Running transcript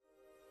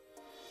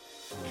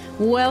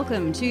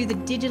Welcome to the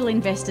Digital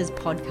Investors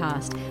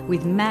Podcast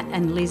with Matt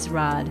and Liz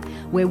Rard,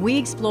 where we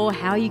explore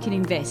how you can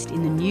invest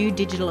in the new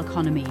digital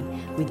economy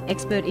with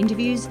expert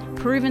interviews,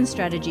 proven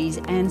strategies,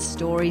 and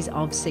stories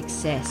of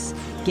success.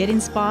 Get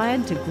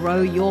inspired to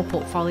grow your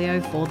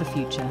portfolio for the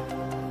future.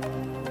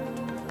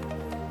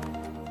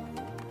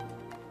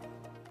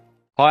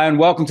 Hi, and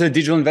welcome to the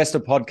Digital Investor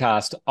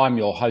Podcast. I'm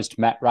your host,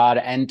 Matt Rard,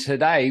 and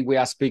today we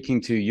are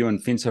speaking to Ewan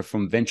Finzer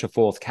from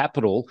Ventureforth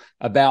Capital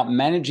about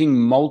managing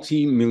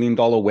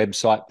multi-million-dollar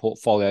website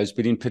portfolios.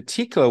 But in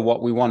particular,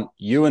 what we want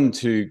Ewan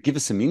to give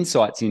us some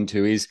insights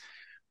into is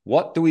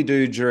what do we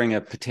do during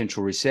a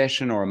potential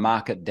recession or a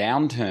market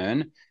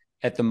downturn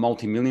at the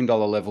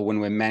multi-million-dollar level when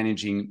we're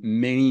managing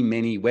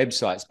many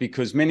websites?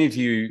 Because many of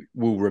you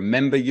will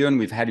remember Ewan.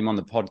 We've had him on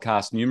the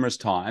podcast numerous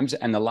times.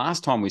 And the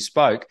last time we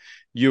spoke,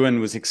 Ewan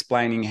was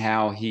explaining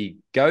how he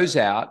goes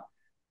out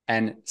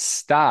and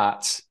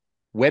starts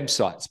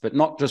websites, but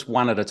not just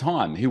one at a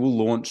time. He will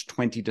launch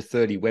 20 to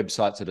 30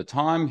 websites at a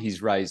time.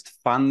 He's raised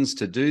funds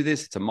to do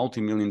this. It's a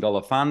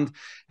multi-million-dollar fund.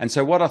 And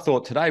so what I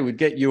thought today, we'd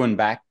get Ewan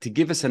back to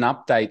give us an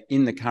update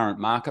in the current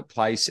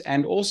marketplace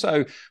and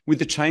also with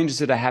the changes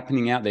that are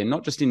happening out there,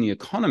 not just in the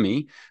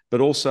economy, but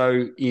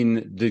also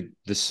in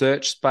the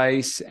search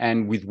space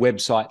and with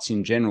websites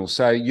in general.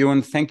 So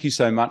Ewan, thank you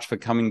so much for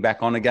coming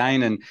back on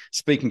again and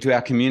speaking to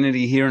our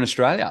community here in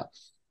Australia.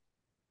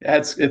 Yeah,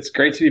 it's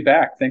great to be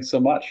back. Thanks so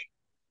much.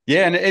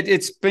 Yeah, and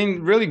it's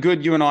been really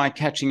good, you and I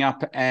catching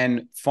up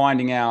and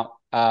finding out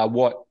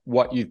what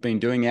you've been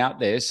doing out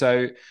there.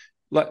 So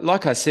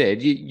like I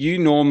said, you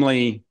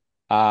normally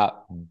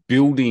are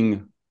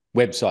building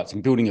websites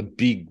and building a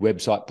big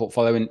website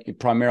portfolio in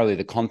primarily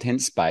the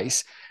content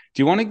space.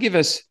 Do you want to give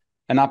us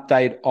an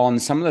update on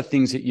some of the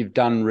things that you've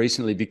done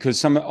recently?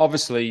 Because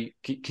obviously,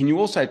 can you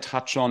also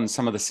touch on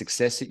some of the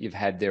success that you've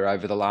had there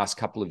over the last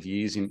couple of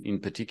years in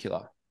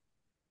particular?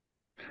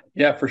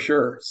 Yeah, for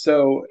sure.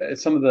 So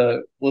some of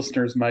the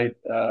listeners might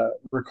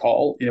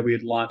recall, we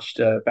had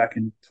launched back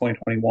in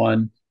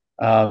 2021.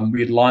 We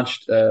had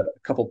launched a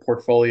couple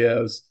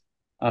portfolios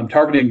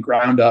targeting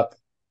ground up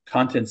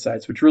content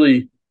sites, which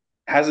really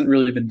hasn't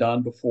really been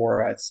done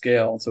before at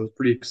scale. So it's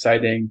pretty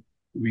exciting.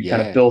 We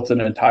kind of built an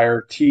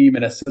entire team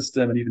and a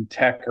system and even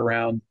tech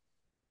around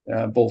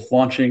both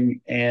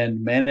launching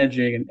and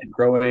managing and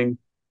growing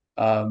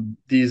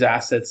these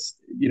assets,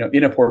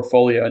 in a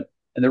portfolio.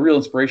 And the real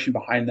inspiration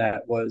behind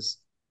that was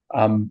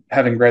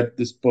having read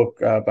this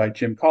book by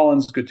Jim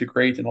Collins, Good to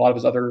Great, and a lot of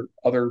his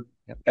other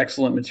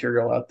excellent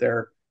material out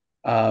there.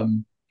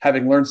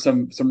 Having learned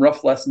some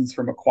rough lessons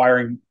from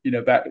acquiring,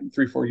 back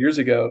 3-4 years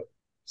ago,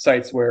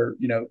 sites where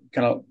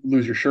kind of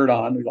lose your shirt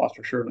on. We lost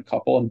our shirt on a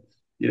couple, and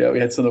we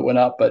had some that went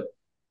up. But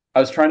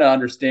I was trying to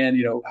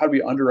understand, how do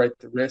we underwrite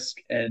the risk,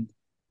 and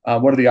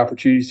what are the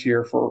opportunities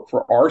here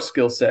for our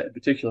skill set in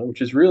particular,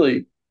 which is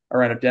really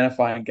around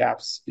identifying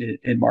gaps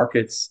in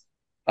markets.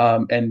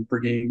 And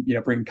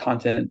bringing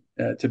content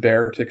to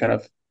bear to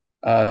kind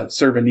of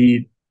serve a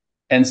need.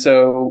 And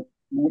so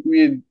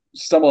we had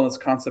stumbled on this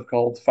concept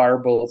called fire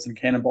bullets and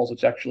cannonballs,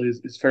 which actually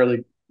is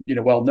fairly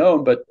well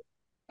known, but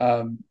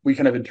we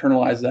kind of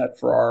internalized that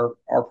for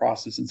our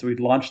process. And so we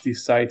launched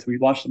these sites. We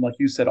launched them, like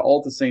you said, all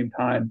at the same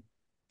time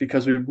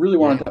because we really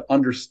wanted to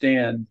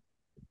understand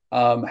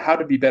how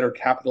to be better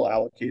capital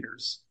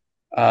allocators.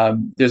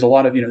 There's a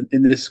lot of,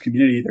 in this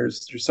community,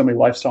 there's so many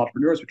lifestyle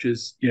entrepreneurs, which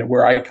is,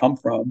 where I come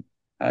from.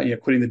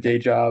 Quitting the day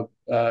job,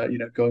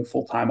 going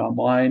full time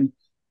online,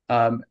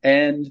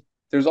 and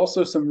there's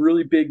also some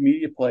really big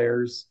media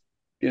players,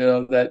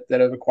 that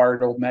have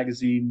acquired old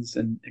magazines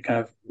and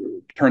kind of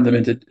turned them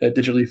into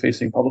digitally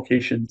facing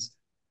publications.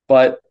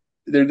 But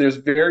there's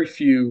very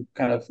few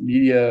kind of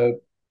media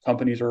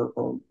companies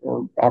or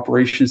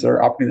operations that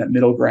are operating that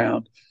middle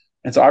ground.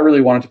 And so I really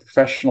wanted to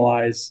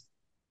professionalize,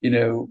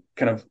 kind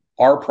of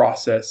our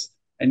process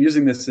and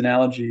using this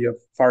analogy of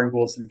firing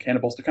bullets and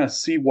cannonballs to kind of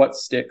see what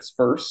sticks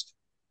first.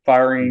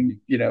 Firing,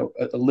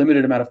 a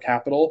limited amount of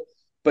capital,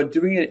 but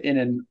doing it in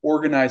an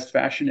organized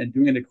fashion and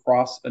doing it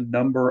across a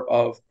number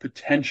of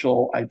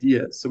potential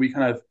ideas. So we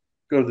kind of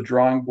go to the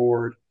drawing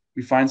board,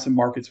 we find some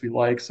markets we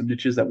like, some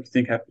niches that we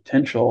think have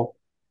potential.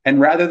 And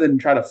rather than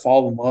try to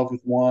fall in love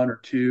with one or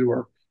two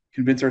or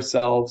convince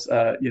ourselves,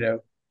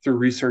 through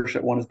research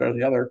that one is better than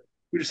the other,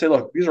 we just say,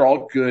 look, these are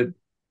all good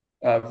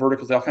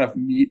verticals. They all kind of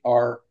meet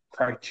our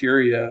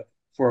criteria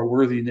for a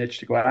worthy niche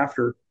to go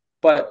after.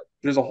 But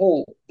there's a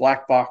whole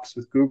black box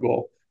with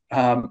Google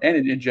and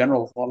in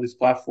general with a lot of these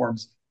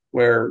platforms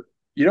where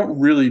you don't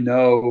really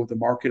know the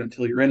market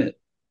until you're in it.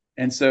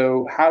 And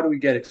so how do we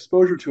get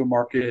exposure to a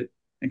market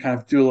and kind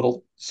of do a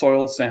little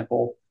soil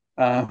sample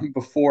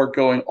before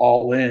going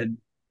all in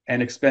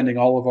and expending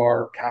all of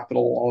our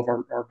capital, all of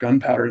our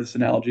gunpowder, this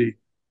analogy,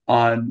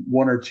 on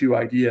one or two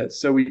ideas?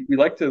 So we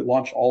like to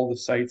launch all of the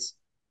sites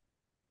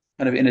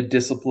kind of in a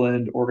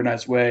disciplined,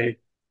 organized way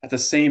at the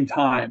same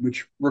time,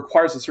 which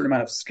requires a certain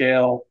amount of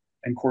scale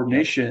and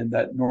coordination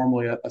that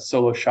normally a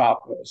solo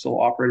shop, a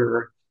solo operator,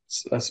 or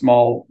a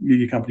small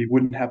media company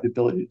wouldn't have the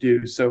ability to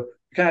do. So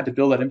we kind of had to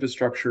build that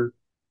infrastructure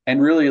and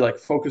really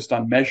focused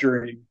on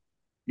measuring,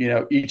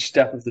 each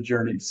step of the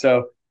journey.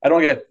 So I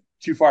don't get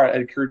too far. I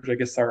encourage, I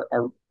guess,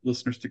 our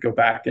listeners to go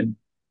back and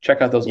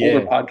check out those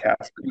older Yeah.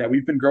 podcasts. Yeah,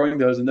 we've been growing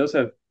those, and those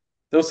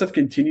have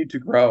continued to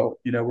grow.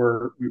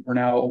 We're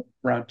now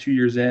around 2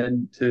 years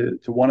in to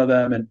one of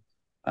them, and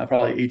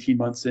probably 18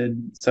 months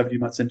in, 17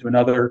 months into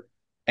another.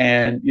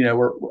 And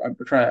I'm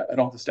trying to, I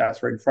don't have the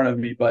stats right in front of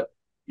me, but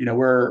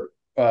we're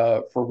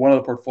for one of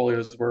the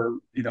portfolios, we're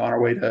on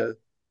our way to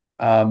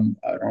I don't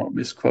want to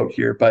misquote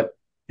here, but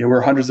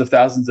we're hundreds of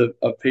thousands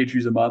of page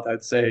views a month.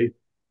 I'd say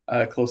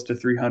close to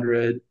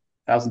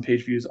 300,000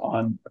 page views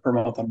on per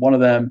month on one of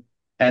them,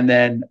 and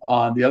then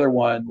on the other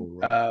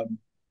one,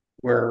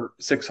 we're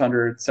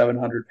 600,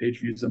 700 page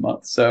views a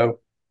month. So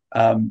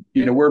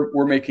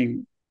we're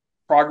making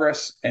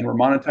progress, and we're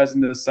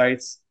monetizing those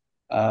sites.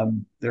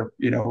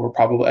 We're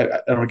probably,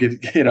 I don't give,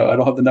 I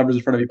don't have the numbers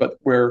in front of me, but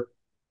we're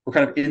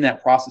kind of in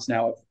that process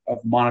now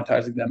of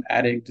monetizing them,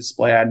 adding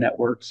display ad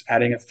networks,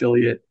 adding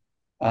affiliate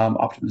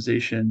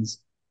optimizations.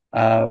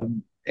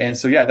 And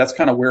so, yeah, that's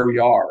kind of where we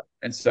are.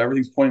 And so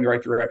everything's pointing the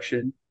right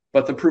direction,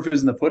 but the proof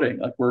is in the pudding.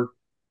 Like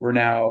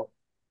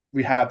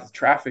we have the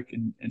traffic,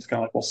 and it's kind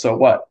of like, well, so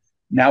what?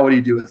 Now what do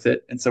you do with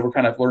it? And so we're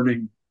kind of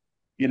learning,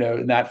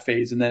 in that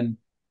phase. And then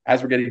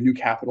as we're getting new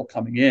capital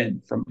coming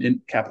in from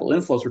capital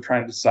inflows, we're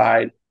trying to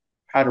decide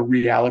how to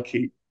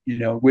reallocate,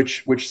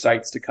 which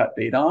sites to cut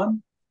bait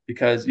on,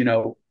 because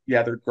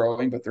yeah, they're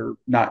growing, but they're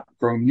not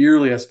growing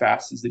nearly as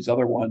fast as these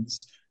other ones,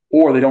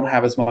 or they don't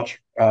have as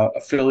much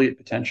affiliate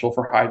potential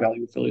for high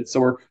value affiliates. So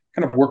we're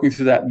kind of working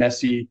through that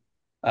messy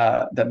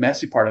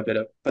part of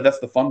it. But that's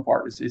the fun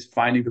part, is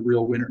finding the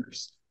real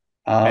winners.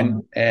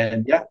 And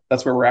yeah,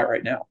 that's where we're at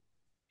right now.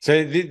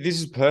 So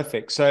this is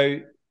perfect. So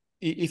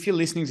if you're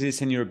listening to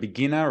this and you're a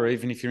beginner, or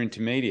even if you're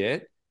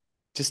intermediate,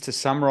 just to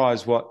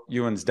summarize what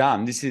Ewan's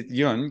done,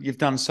 Ewan, you've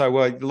done so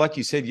well. Like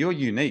you said, you're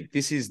unique.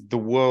 This is the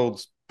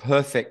world's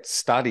perfect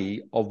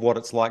study of what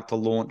it's like to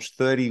launch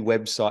 30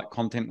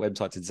 content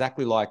websites,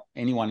 exactly like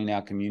anyone in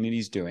our community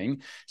is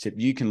doing, except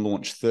you can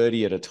launch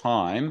 30 at a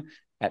time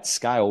at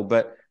scale.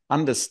 But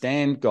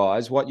understand,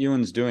 guys, what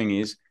Ewan's doing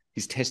is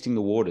he's testing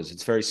the waters.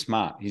 It's very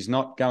smart. He's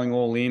not going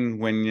all in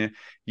when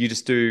you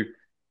just do.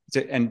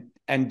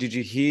 And did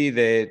you hear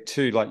there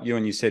too, like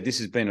Ewan, you said, this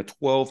has been a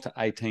 12 to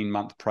 18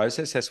 month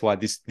process. That's why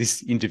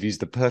this interview is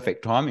the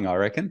perfect timing, I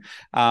reckon,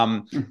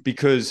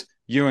 because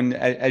Ewan,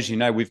 as you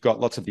know, we've got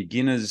lots of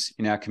beginners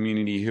in our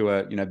community who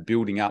are,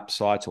 building up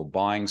sites or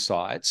buying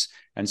sites.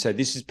 And so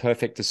this is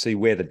perfect to see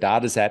where the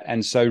data's at.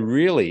 And so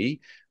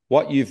really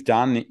what you've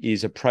done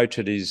is approach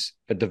it as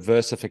a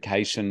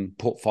diversification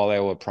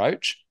portfolio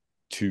approach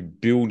to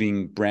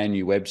building brand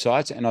new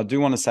websites. And I do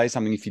want to say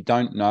something, if you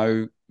don't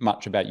know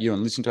much about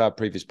Ewan, listen to our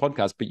previous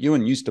podcast, but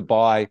Ewan used to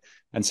buy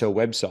and sell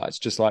websites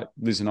just like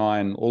Liz and I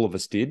and all of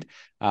us did,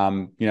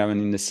 and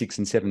in the 6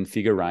 and 7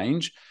 figure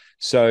range.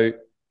 So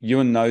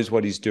Ewan knows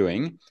what he's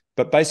doing,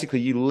 but basically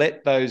you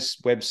let those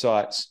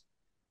websites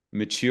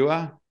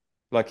mature,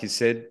 like you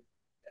said,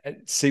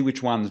 see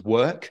which ones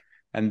work,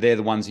 and they're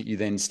the ones that you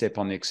then step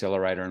on the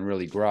accelerator and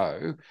really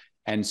grow.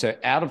 And so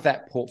out of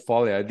that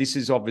portfolio, this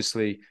is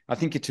obviously, I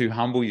think you're too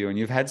humble, Ewan.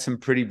 You've had some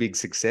pretty big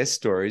success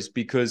stories,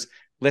 because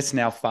let's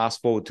now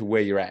fast forward to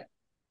where you're at,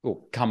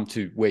 or come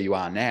to where you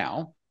are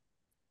now.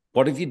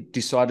 What have you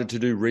decided to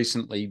do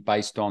recently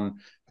based on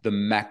the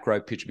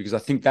macro picture? Because I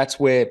think that's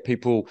where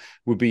people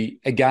will be.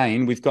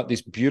 Again, we've got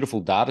this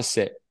beautiful data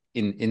set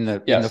in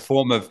the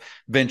form of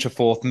Venture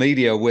Forth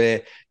Media,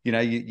 where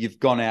you've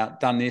gone out,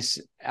 done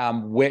this.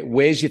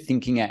 Where's your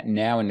thinking at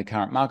now in the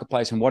current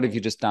marketplace, and what have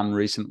you just done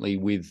recently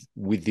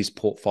with this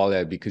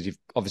portfolio? Because you've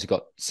obviously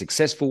got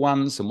successful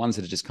ones, and ones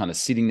that are just kind of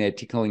sitting there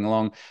tickling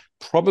along,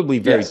 probably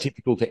very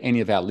typical to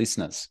any of our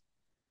listeners.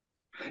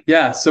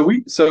 Yeah, so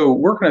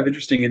we're kind of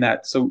interesting in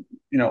that. So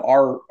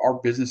our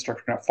business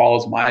structure kind of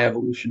follows my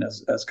evolution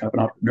as kind of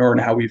an entrepreneur,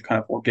 and how we've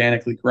kind of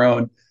organically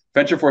grown.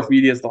 Venture Forth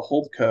Media is the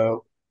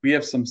holdco. We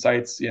have some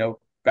sites,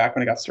 back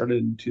when I got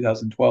started in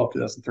 2012,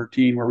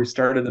 2013, where we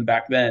started them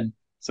back then.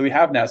 So we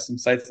have now some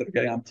sites that are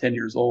getting on 10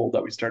 years old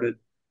that we started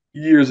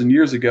years and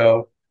years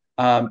ago.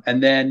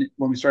 And then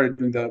when we started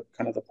doing the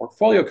kind of the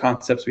portfolio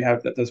concepts, we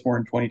have that's more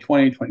in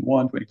 2020,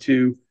 21,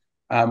 22.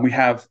 We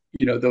have,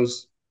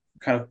 those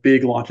kind of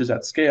big launches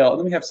at scale. And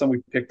then we have some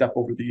we've picked up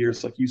over the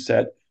years, like you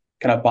said,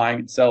 kind of buying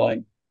and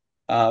selling.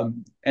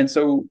 And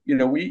so,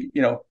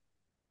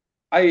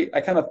 I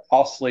kind of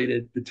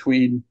oscillated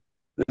between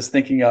this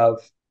thinking of,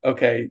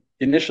 okay,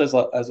 initially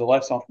as a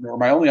lifestyle entrepreneur,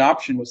 my only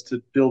option was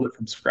to build it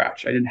from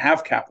scratch. I didn't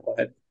have capital.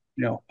 I had,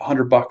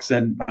 $100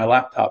 in my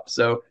laptop.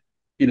 So,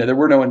 there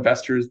were no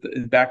investors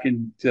back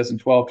in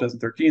 2012,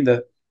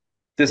 2013.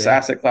 This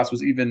asset class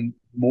was even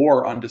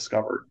more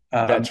undiscovered.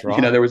 That's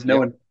right. There was no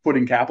one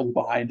putting capital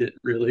behind it,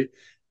 really.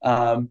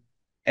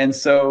 And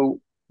so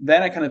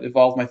then I kind of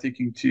evolved my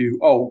thinking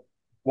to,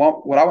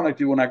 what I want to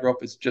do when I grow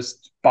up is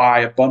just buy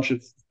a bunch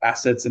of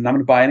assets, and I'm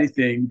going to buy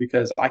anything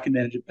because I can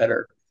manage it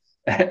better.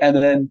 And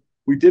then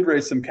we did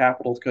raise some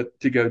capital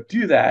to go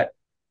do that.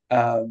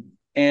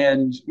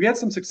 And we had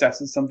some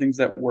successes, some things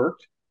that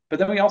worked. But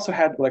then we also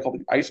had what I call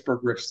the iceberg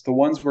risks. The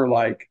ones where,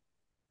 like,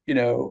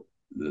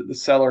 the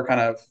seller kind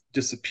of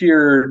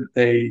disappeared.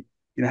 They,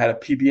 had a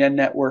PBN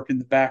network in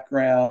the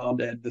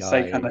background, and the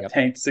site kind of Yep.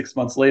 tanked 6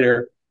 months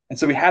later. And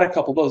so we had a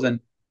couple of those. And,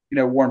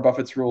 Warren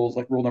Buffett's rules,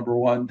 like rule number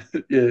one,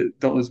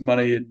 don't lose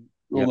money. And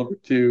rule Yep. number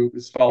two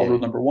is follow Yeah. rule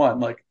number one.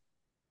 Like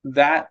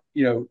that,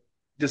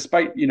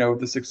 despite,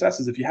 the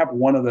successes, if you have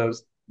one of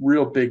those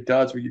real big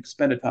duds where you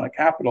expend a ton of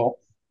capital,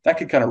 that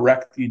could kind of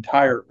wreck the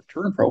entire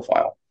return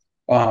profile.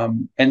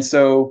 And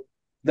so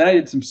then I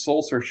did some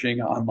soul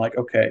searching on like,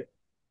 okay,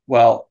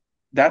 well,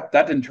 that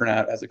didn't turn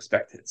out as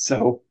expected.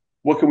 So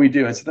what can we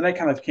do? And so then I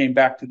kind of came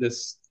back to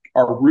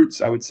our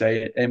roots, I would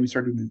say, and we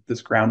started with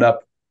this ground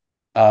up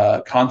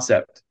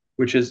concept,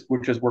 which has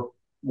worked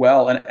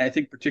well. And I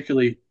think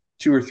particularly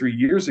 2 or 3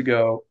 years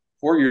ago,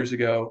 4 years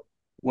ago,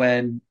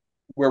 when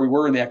where we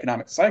were in the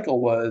economic cycle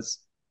was,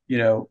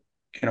 kind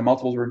of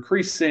multiples were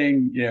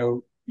increasing,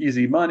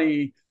 easy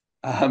money,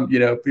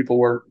 people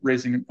were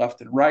raising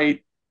left and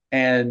right,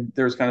 and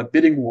there was kind of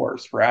bidding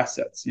wars for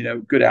assets.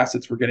 Good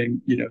assets were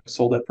getting,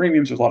 sold at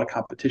premiums. There's a lot of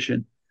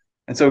competition,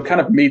 and so it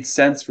kind of made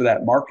sense for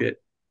that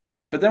market.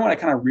 But then when I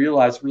kind of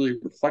realized, really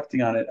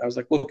reflecting on it, I was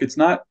like, look, it's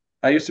not.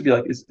 I used to be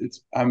like,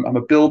 I'm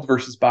a build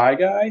versus buy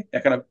guy. I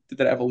kind of did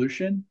that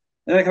evolution, and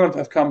then I kind of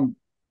have come,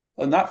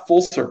 not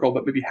full circle,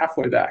 but maybe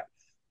halfway back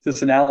to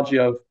this analogy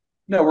of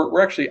no,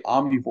 we're actually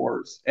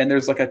omnivores, and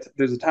there's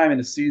a time in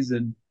a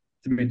season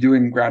to be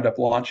doing ground up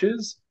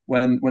launches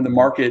when the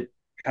market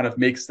kind of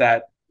makes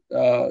that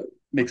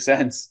make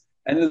sense.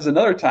 And there's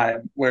another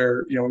time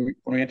where when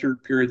we enter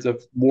periods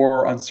of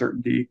more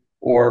uncertainty,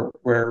 or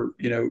where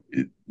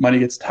money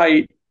gets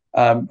tight,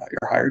 or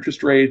higher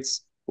interest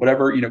rates,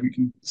 whatever, we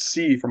can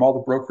see from all the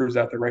brokers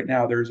out there right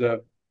now, there's a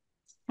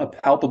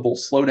palpable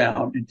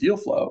slowdown in deal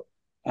flow,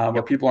 where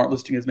Yep. people aren't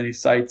listing as many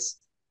sites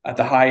at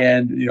the high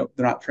end.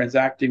 They're not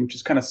transacting, which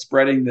is kind of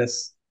spreading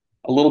this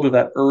a little bit of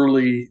that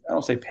early, I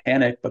don't say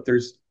panic, but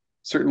there's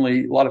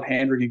certainly a lot of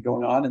hand wringing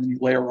going on. And then you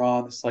layer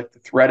on this like the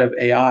threat of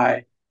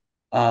AI,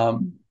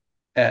 um,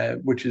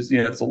 which is,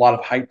 there's a lot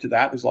of hype to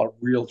that. There's a lot of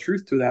real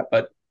truth to that.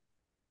 But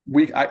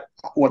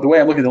the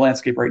way I'm looking at the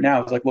landscape right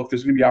now is like, look,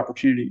 there's going to be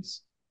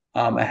opportunities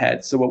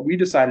ahead. So what we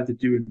decided to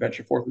do in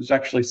Venture Fourth was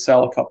actually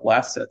sell a couple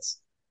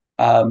assets,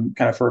 kind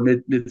of for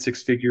mid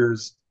six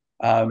figures.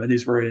 And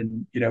these were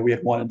in, we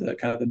had one in the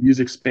kind of the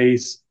music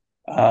space,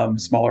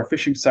 smaller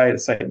fishing site, a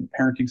site in the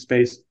parenting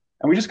space,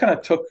 and we just kind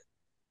of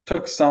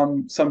took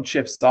some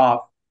chips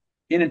off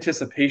in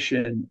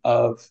anticipation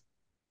of,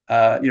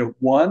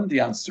 one, the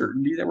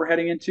uncertainty that we're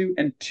heading into,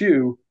 and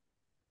two,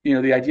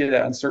 the idea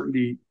that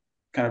uncertainty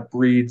kind of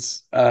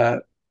breeds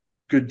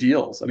good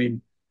deals. I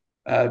mean,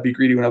 be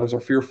greedy when others are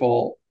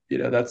fearful.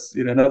 That's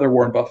another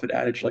Warren Buffett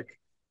adage. Like,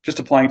 just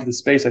applying to the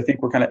space, I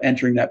think we're kind of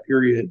entering that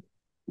period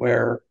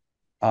where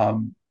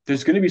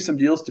there's going to be some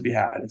deals to be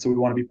had, and so we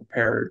want to be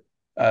prepared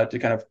to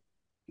kind of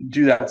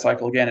do that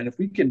cycle again. And if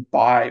we can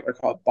buy, or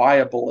call it buy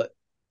a bullet,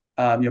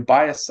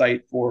 buy a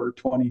site for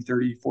 20,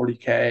 30,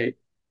 40K,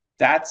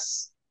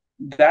 that's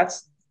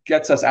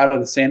gets us out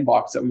of the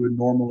sandbox that we would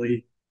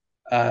normally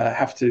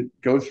have to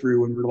go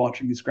through when we're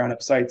launching these ground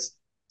up sites.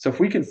 So if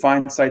we can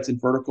find sites in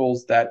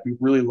verticals that we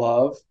really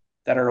love,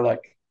 that are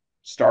like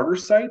starter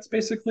sites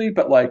basically,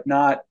 but like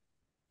not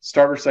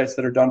starter sites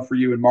that are done for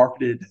you and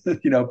marketed,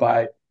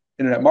 by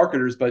internet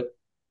marketers, but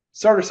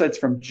starter sites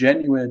from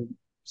genuine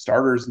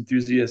starters,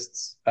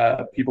 enthusiasts,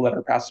 people that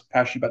are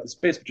passionate about the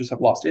space, but just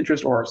have lost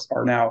interest, or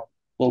are now a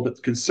little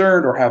bit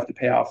concerned, or have to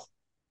pay off,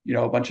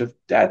 a bunch of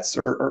debts,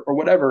 or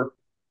whatever.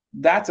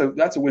 That's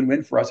a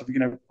win-win for us if we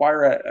can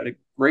acquire at a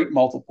great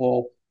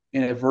multiple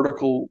in a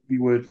vertical we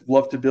would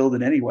love to build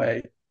in any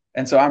way.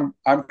 And so I'm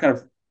kind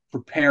of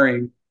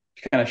preparing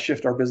to kind of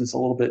shift our business a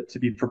little bit to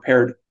be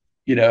prepared,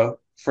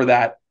 for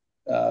that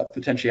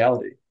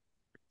potentiality.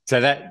 So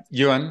that,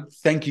 Ewan,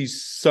 thank you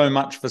so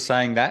much for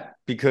saying that,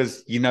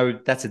 because,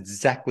 that's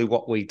exactly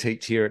what we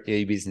teach here at the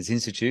E-Business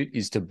Institute,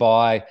 is to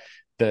buy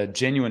the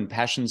genuine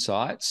passion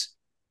sites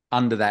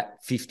under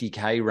that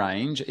 50K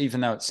range,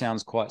 even though it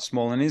sounds quite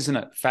small. And isn't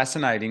it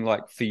fascinating,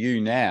 like for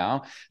you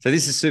now? So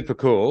this is super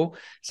cool.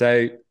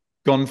 So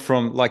gone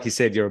from, like you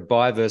said, you're a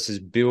buy versus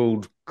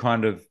build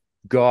kind of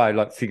guy,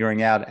 like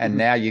figuring out, and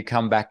now you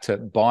come back to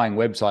buying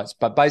websites.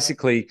 But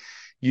basically,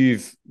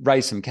 you've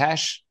raised some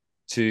cash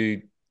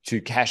to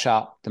cash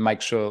up, to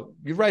make sure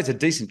you raise a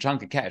decent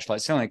chunk of cash, like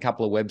selling a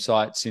couple of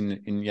websites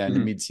in the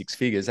mid six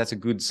figures. That's a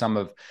good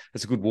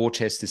war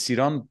chest to sit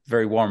on,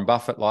 very Warren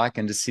Buffett like,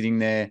 and just sitting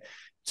there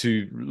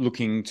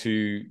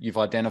you've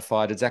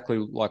identified exactly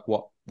like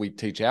what we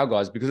teach our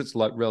guys, because it's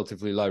like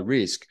relatively low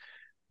risk,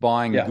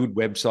 buying good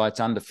websites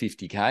under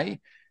 50K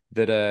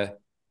that are,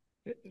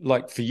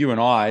 like for you and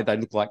I, they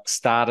look like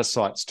starter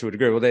sites to a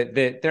degree. Well,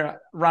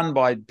 they're run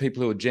by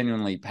people who are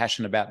genuinely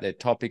passionate about their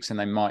topics, and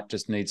they might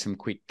just need some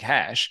quick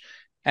cash.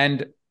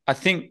 And I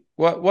think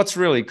what's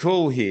really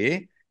cool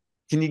here,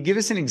 can you give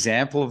us an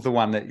example of the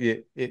one that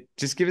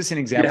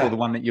of the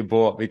one that you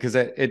bought? Because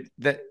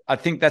I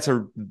think that's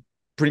a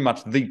pretty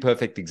much the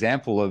perfect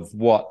example of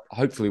what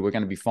hopefully we're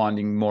going to be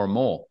finding more and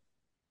more.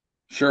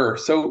 Sure.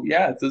 So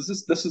yeah, this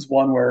is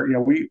one where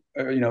we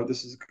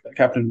this is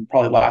Captain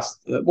probably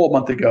last well a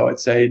month ago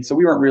I'd say. And so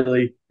we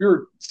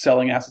were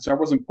selling assets. I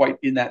wasn't quite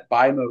in that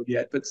buy mode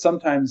yet. But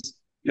sometimes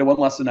one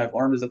lesson I've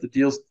learned is that the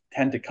deals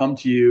tend to come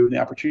to you, and the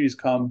opportunities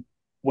come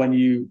when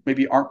you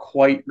maybe aren't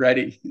quite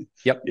ready.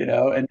 Yep.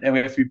 And we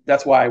have to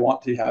that's why I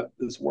want to have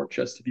this war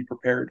chest to be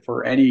prepared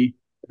for any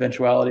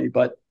eventuality.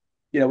 But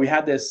we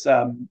had this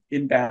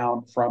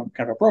inbound from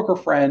kind of a broker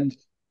friend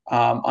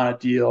on a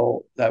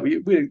deal that we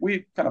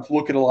kind of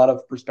look at a lot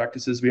of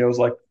prospectuses. We always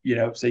like,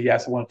 say,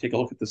 yes, I want to take a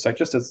look at the site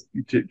just as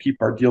to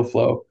keep our deal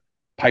flow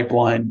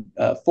pipeline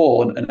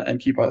full and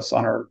keep us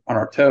on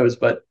our toes.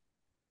 But,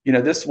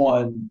 this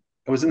one,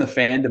 it was in the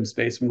fandom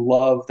space. We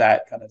love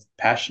that kind of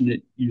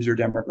passionate user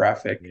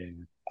demographic.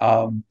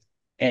 Yeah.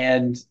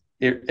 And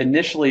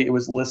initially it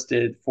was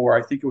listed for,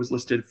 I think it was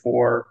listed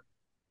for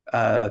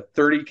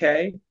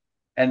 30K.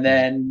 And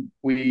then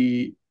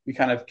we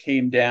kind of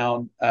came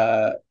down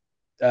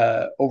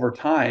over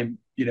time,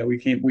 we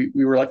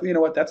were like, you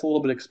know what, that's a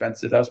little bit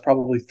expensive. That was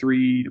probably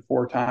 3 to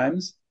 4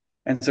 times.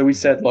 And so we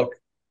said, look,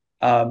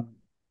 um,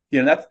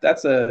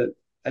 that's a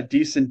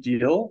decent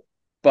deal,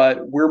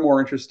 but we're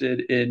more interested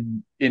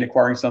in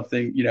acquiring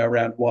something,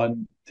 around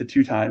 1 to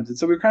 2 times. And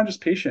so we were kind of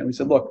just patient. We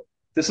said, look,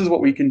 this is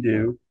what we can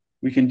do.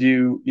 We can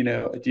do,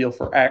 a deal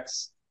for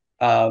X.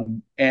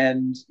 And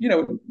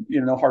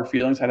no hard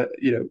feelings. Had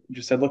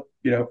just said, look,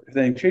 if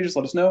anything changes,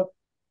 let us know.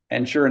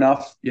 And sure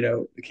enough,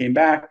 it came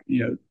back.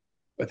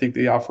 I think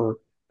the offer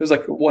there's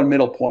like one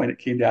middle point. It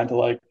came down to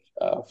like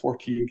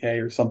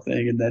 14K or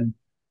something, and then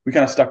we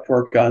kind of stuck to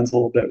our guns a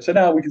little bit. We said,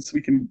 no,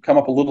 we can come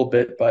up a little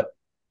bit, but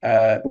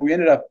we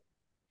ended up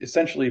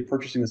essentially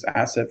purchasing this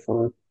asset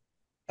for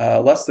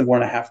less than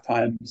 1.5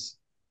 times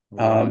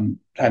Right.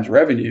 times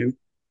revenue.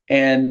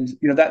 And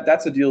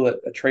that's a deal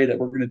a trade that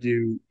we're going to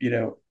do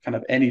kind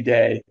of any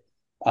day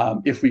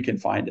if we can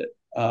find it.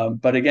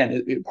 But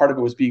again, part of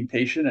it was being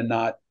patient and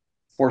not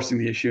forcing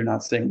the issue,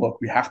 not saying, look,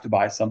 we have to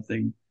buy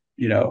something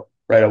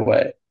right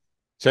away.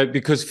 So,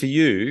 because for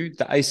you,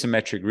 the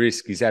asymmetric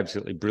risk is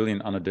absolutely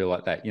brilliant on a deal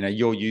like that.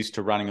 You're used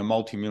to running a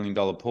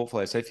multi-million-dollar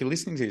portfolio. So, if you're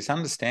listening to this,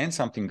 understand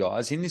something,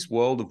 guys. In this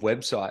world of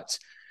websites,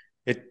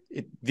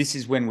 this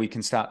is when we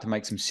can start to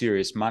make some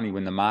serious money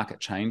when the market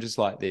changes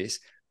like this.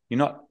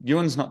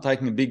 Ewan's not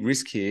taking a big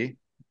risk here.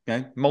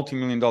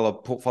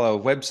 Multi-million-dollar portfolio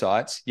of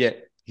websites,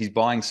 yet he's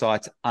buying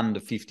sites under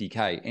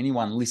 50K.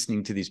 Anyone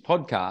listening to this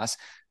podcast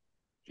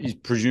is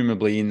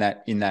presumably in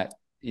that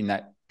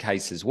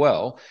case as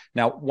well.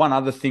 Now, one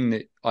other thing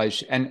that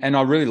and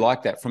I really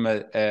like that from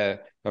a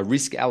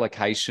risk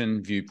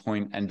allocation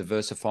viewpoint and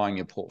diversifying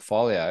your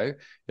portfolio.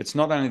 It's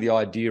not only the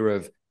idea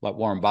of, like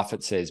Warren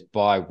Buffett says,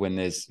 buy when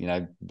there's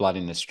blood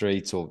in the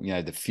streets or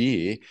the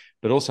fear,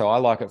 but also I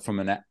like it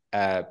from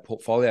a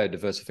portfolio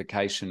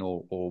diversification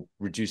or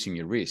reducing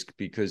your risk,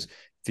 because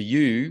for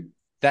you,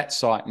 that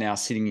site now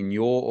sitting in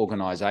your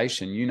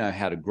organization, you know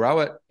how to grow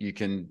it.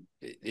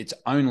 It's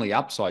only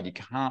upside. You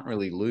can't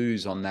really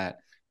lose on that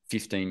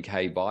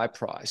 15K buy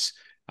price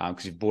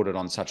because you've bought it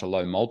on such a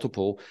low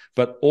multiple.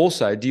 But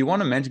also, do you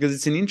want to mention, because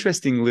it's an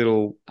interesting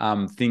little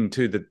thing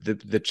too,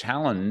 the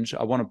challenge,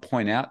 I want to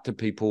point out to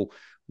people,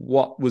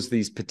 what was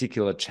this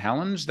particular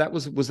challenge?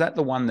 Was that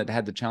the one that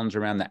had the challenge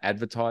around the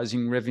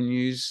advertising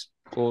revenues?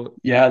 Or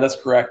Yeah, that's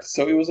correct.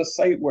 So it was a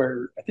site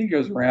where I think it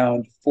was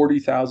around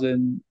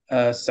 40,000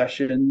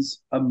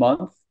 sessions a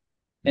month.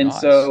 And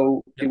nice.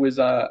 so it Yep. was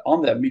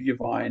on the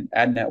Mediavine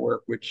ad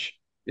network, which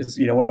is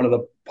one of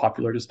the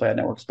popular display ad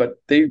networks. But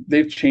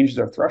they've changed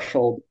their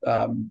threshold,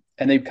 and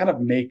they kind of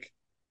make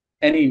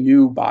any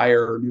new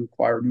buyer, new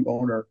acquirer, new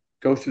owner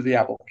go through the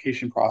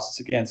application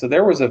process again. So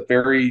there was a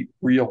very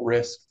real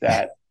risk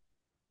that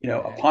Yeah.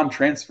 upon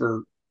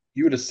transfer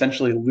you would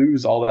essentially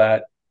lose all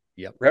that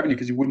Yep. revenue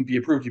because you wouldn't be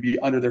approved. You'd be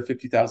under their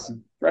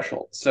 50,000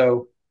 threshold.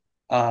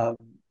 Um,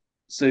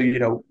 so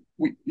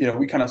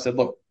we kind of said,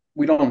 look,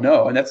 we don't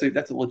know, and that's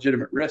a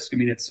legitimate risk. I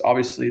mean, it's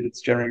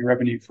generating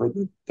revenue for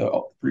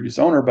the previous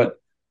owner,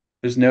 but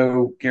there's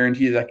no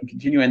guarantee that can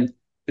continue, and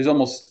there's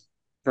almost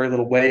very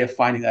little way of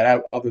finding that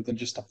out other than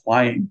just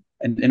applying.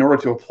 And in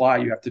order to apply,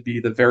 you have to be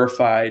the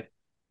verified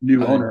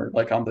new Own. owner,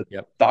 like on the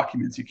Yep.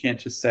 documents. You can't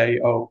just say,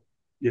 oh,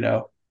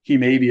 he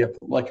may be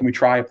like, can we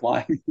try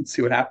applying and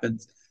see what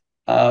happens?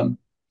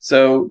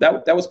 So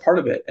that was part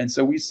of it. And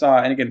so we saw,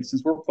 and again,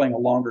 since we're playing a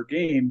longer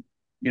game,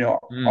 you know,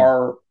 Mm.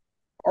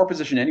 our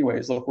position anyway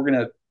is, look, we're going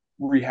to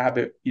rehab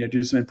it,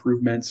 do some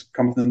improvements,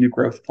 come up with a new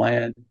growth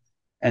plan.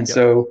 And Yep.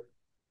 so,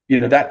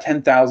 that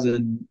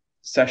 10,000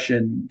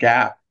 session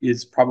gap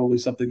is probably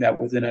something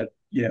that within a,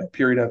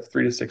 period of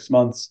 3 to 6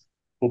 months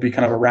will be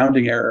kind of a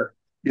rounding error,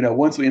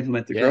 once we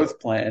implement the Yeah. growth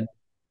plan.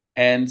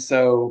 And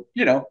so,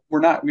 we're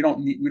not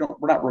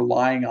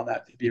relying on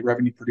that to be a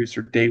revenue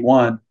producer day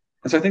one.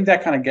 And so I think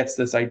that kind of gets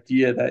this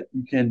idea that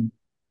you can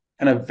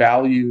kind of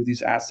value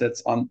these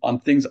assets on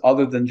things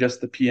other than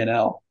just the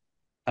P&L.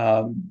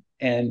 And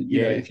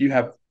Yeah. if you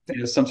have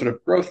some sort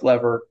of growth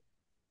lever,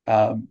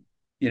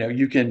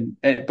 you can.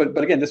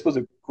 But again, this was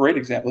a great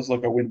example. This is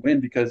like a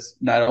win-win, because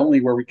not only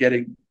were we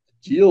getting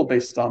a deal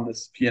based on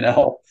this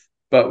P&L,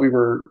 but we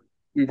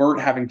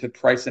weren't having to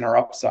price in our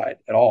upside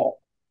at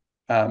all.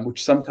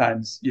 Which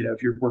sometimes,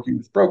 if you're working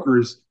with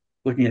brokers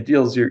looking at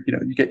deals, you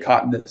get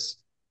caught in this.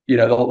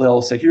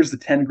 They'll say, here's the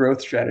 10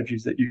 growth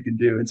strategies that you can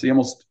do, and so you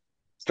almost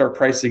start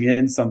pricing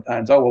in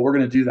sometimes. Oh well, we're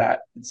going to do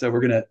that, and so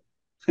we're going to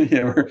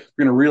we're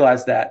going to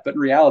realize that. But in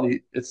reality,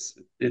 that's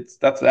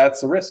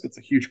a risk. It's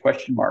a huge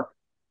question mark.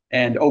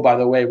 And oh, by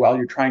the way, while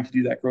you're trying to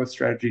do that growth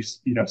strategy,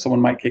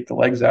 someone might kick the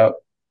legs out,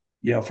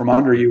 from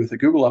under you with a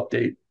Google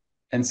update.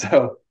 And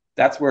so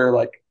that's where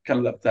like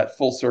kind of that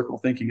full circle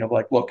thinking of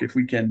like, look, if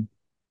we can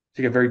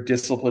take a very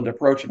disciplined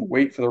approach and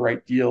wait for the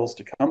right deals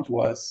to come to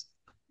us,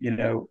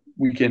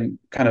 we can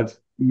kind of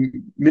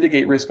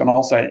mitigate risk on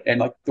all sides. And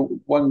like the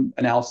one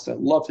analysis I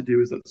love to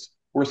do is this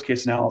worst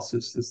case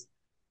analysis is,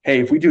 hey,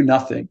 if we do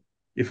nothing,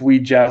 if we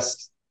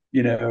just,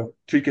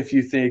 tweak a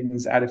few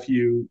things, add a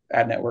few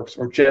ad networks,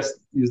 or just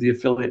use the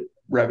affiliate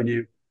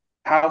revenue,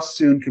 how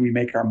soon can we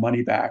make our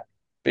money back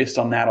based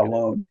on that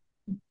alone?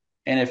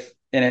 And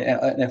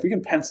if we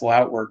can pencil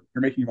out where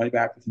you're making your money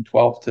back within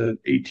 12 to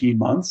 18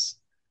 months,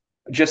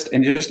 just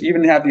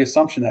even have the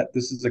assumption that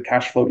this is a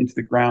cash flow into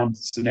the ground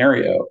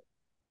scenario,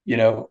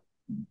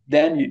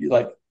 then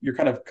you're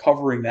kind of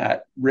covering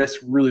that risk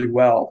really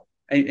well,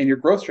 and your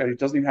growth strategy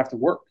doesn't even have to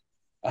work.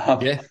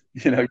 Yeah.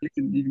 You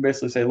can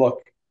basically say,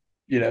 look,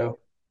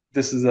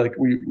 this is like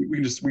we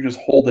can just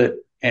hold it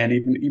and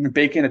even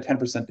bake in a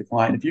 10%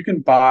 decline. If you can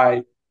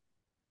buy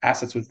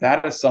assets with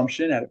that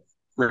assumption at a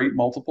great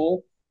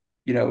multiple,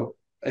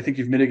 I think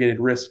you've mitigated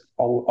risk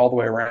all the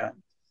way around.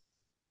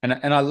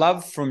 And I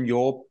love from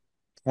your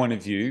point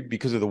of view,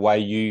 because of the way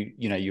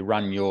you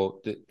run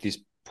this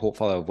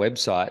portfolio of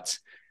websites,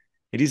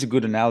 it is a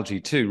good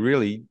analogy too.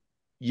 Really,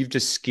 you've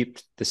just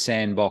skipped the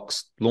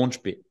sandbox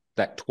launch bit,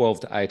 that 12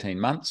 to 18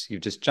 months.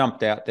 You've just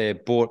jumped out there,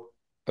 bought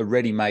a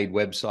ready-made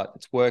website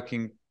that's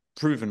working,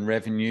 proven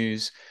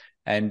revenues,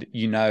 and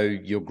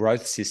your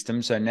growth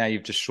system. So now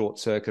you've just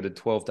short-circuited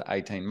 12 to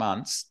 18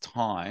 months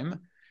time.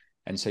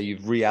 And so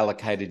you've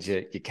reallocated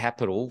your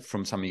capital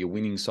from some of your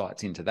winning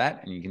sites into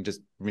that, and you can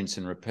just rinse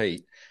and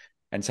repeat.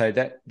 And so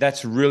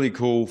that's really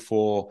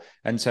cool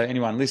and so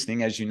anyone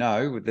listening, as you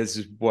know, this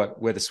is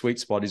where the sweet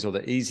spot is, or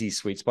the easy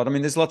sweet spot. I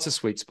mean, there's lots of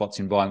sweet spots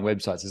in buying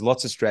websites. There's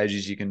lots of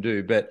strategies you can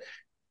do, but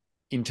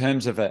in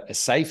terms of a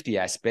safety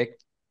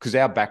aspect, because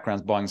our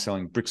background's buying and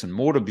selling bricks and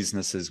mortar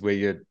businesses where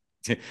you're,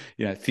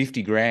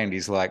 50 grand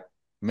is like,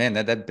 man,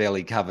 that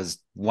barely covers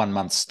 1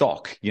 month's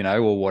stock,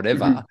 or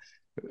whatever.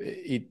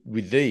 Mm-hmm.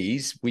 With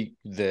these,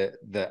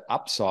 the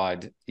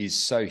upside is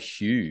so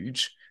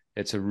huge.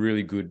 It's a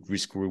really good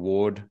risk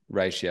reward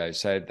ratio.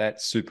 So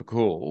that's super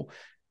cool.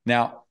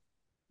 Now,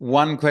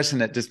 one question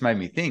that just made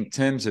me think, in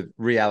terms of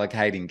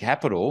reallocating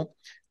capital,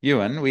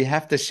 Ewan, we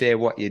have to share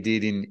what you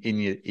did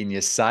in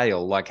your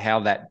sale, like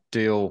how that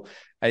deal,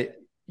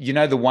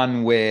 the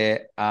one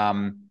where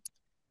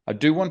I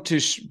do want to,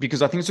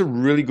 because I think it's a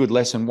really good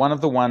lesson. One of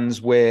the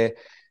ones where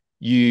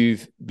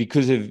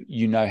because of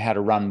how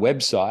to run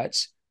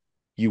websites,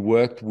 you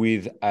worked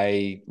with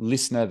a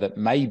listener that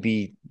may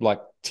be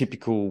like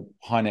typical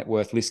high net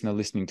worth listener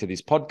listening to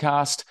this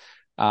podcast.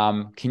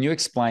 Can you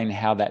explain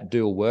how that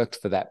deal worked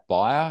for that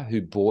buyer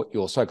who bought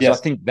your site? Because yes.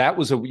 I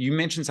think you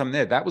mentioned something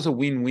there. That was a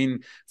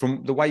win-win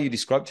from the way you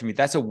described to me.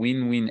 That's a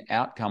win-win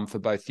outcome for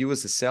both you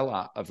as a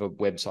seller of a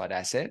website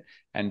asset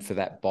and for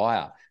that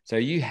buyer. So are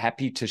you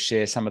happy to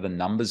share some of the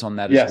numbers on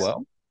that as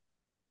well?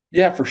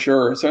 Yeah, for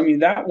sure. So, I mean,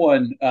 that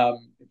one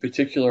in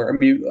particular, I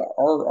mean,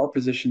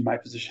 my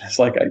position is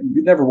like,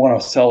 we never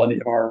want to sell any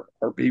of our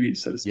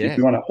babies, so to speak. Yeah.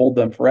 We want to hold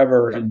them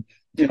forever, and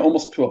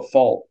almost to a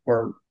fault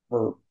where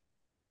we're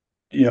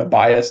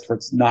biased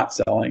towards not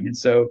selling. And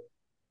so,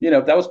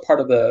 that was part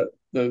of the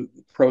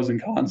pros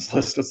and cons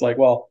list. It's like,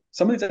 well,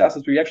 some of these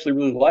assets we actually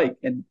really like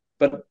and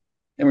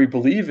we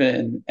believe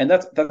in, and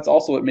that's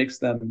also what makes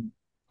them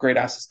great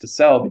assets to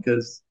sell,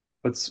 because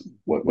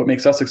what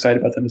makes us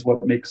excited about them is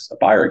what makes a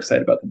buyer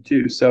excited about them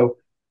too. So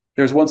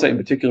there's one site in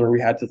particular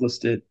we had to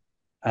list it.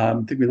 I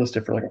think we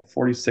listed for like a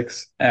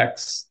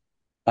 46x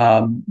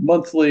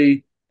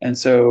monthly. And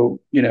so,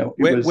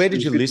 where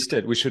did you list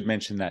it? We should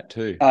mention that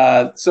too.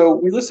 So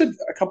we listed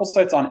a couple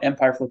sites on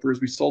Empire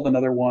Flippers. We sold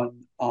another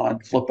one on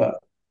Flippa.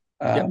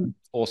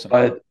 Awesome.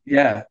 But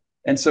yeah.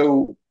 And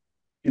so,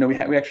 we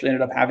actually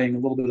ended up having a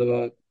little bit of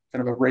a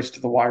kind of a race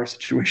to the wire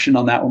situation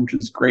on that one, which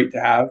is great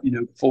to have,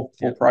 full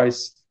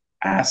price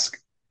ask.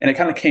 And it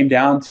kind of came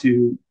down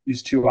to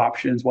these two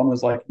options. One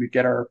was like, we'd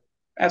get our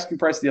asking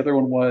price. The other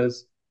one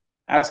was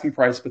asking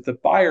price, but the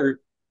buyer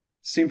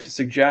seemed to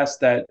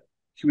suggest that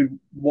he would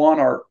want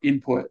our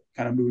input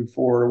kind of moving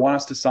forward, or want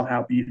us to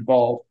somehow be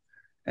involved.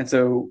 And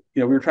so,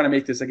 we were trying to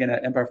make this again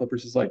at Empire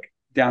Flippers is like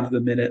down to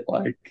the minute,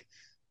 like,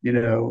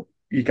 you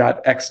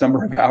got X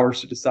number of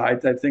hours to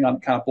decide type thing on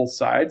kind of both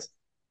sides.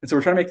 And so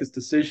we're trying to make this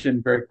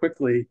decision very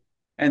quickly.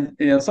 And,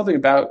 something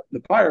about the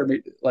buyer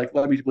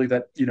led me to believe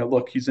that,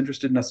 look, he's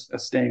interested in us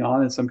staying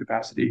on in some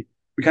capacity.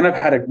 We kind of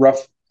had a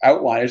rough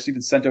outline. I just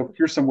even sent over,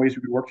 here's some ways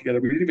we could work together.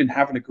 We didn't even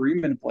have an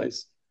agreement in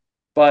place.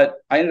 But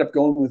I ended up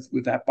going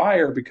with that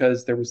buyer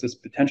because there was this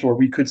potential where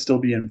we could still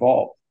be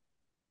involved.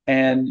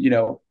 And,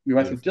 we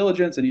went through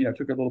diligence and,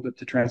 took a little bit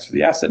to transfer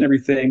the asset and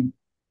everything,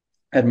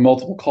 had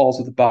multiple calls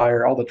with the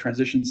buyer, all the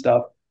transition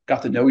stuff,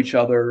 got to know each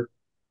other.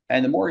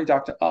 And the more he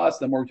talked to us,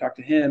 the more we talked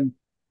to him,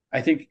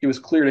 I think it was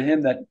clear to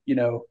him that,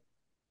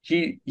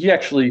 he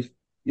actually,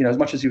 as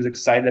much as he was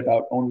excited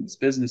about owning this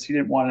business, he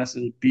didn't want to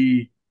necessarily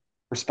be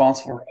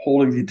responsible for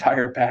holding the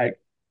entire bag.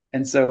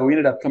 And so we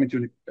ended up coming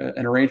to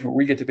an arrangement where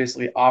we get to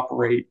basically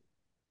operate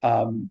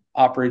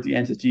the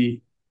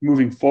entity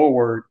moving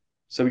forward.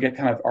 So we get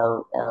kind of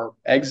our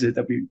exit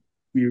that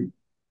we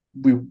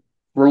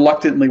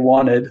reluctantly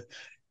wanted,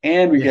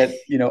 and we get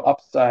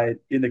upside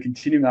in the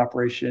continuing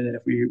operation. And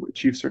if we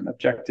achieve certain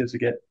objectives, we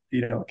get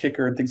a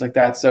kicker and things like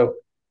that. So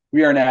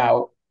we are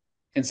now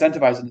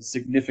incentivized in a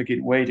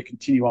significant way to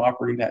continue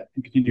operating that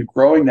and continue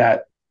growing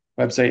that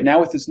website now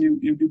with this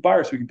new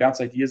buyer, so we can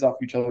bounce ideas off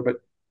each other. But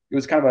it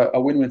was kind of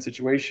a win-win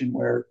situation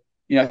where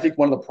I think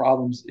one of the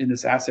problems in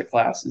this asset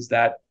class is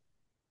that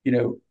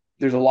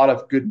there's a lot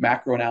of good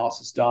macro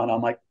analysis done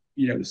on like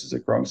this is a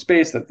growing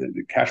space, that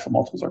the cash flow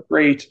multiples are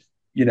great,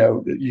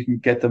 that you can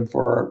get them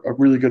for a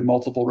really good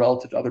multiple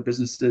relative to other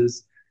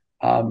businesses.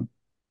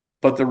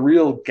 But the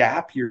real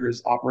gap here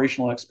is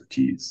operational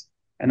expertise.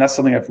 And that's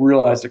something I've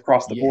realized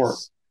across the board,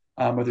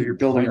 whether you're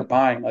building or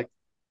buying, like,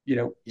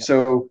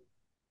 so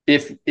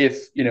if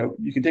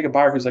you can take a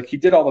buyer who's like, he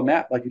did all the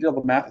math,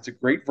 it's a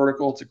great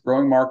vertical, it's a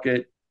growing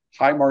market,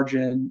 high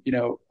margin,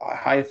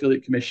 high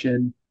affiliate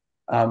commission,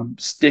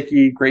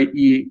 sticky, great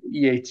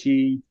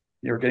EAT,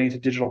 we're getting into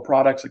digital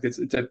products. Like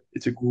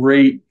it's a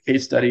great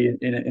case study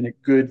in a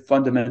good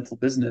fundamental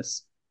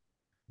business,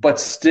 but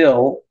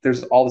still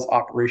there's all this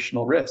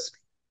operational risk.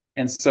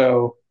 And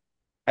so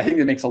I think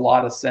it makes a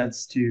lot of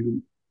sense to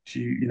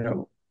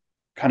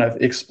kind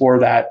of explore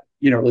that,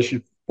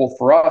 relationship both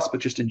for us, but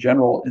just in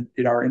general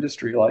in our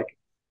industry, like,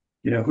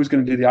 who's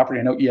going to do the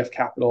operating? I know EF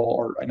Capital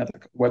or another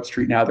Web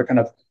Street now, they're kind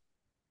of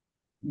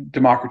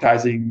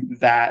democratizing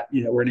that,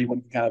 where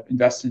anyone can kind of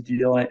invest in a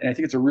deal. And I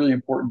think it's a really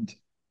important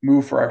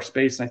move for our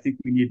space. And I think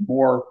we need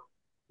more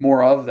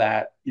of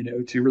that,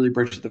 to really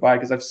bridge the divide.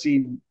 Because I've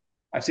seen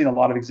a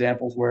lot of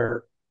examples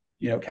where,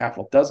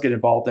 capital does get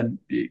involved, and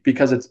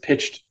because it's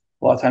pitched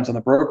a lot of times on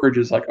the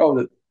brokerages, like,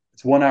 oh,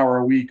 it's 1 hour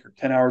a week or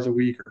 10 hours a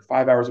week or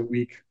 5 hours a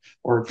week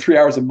or 3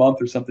 hours a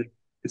month or something.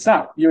 It's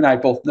not. You and I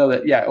both know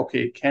that, yeah,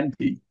 okay, it can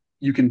be.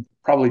 You can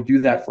probably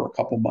do that for a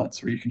couple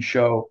months, where you can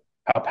show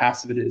how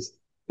passive it is.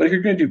 But if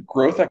you're going to do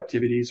growth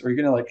activities, or you're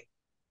going to like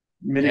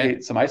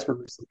mitigate some iceberg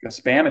risk, like a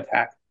spam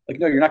attack, like,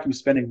 no, you're not going to be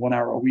spending 1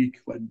 hour a week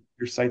when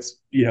your site's,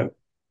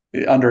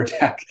 under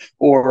attack,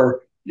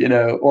 or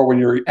when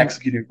you're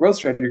executing a growth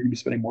strategy, you're going to be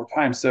spending more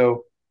time.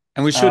 So,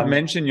 and we should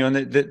mention,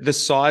 the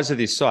size of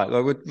this site.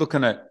 Like, we're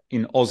looking at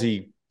in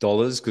Aussie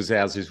dollars, because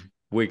ours is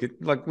weak.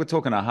 Like, we're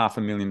talking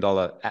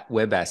 $500,000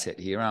 web asset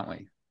here, aren't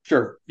we?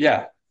 Sure.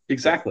 Yeah.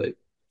 Exactly.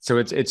 So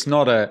it's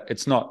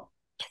not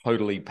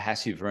totally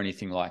passive or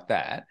anything like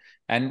that.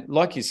 And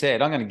like you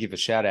said, I'm going to give a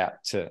shout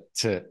out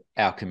to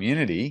our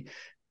community.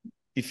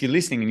 If you're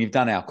listening and you've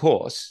done our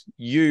course,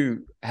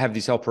 you have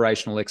this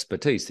operational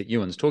expertise that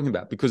Ewan's talking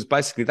about, because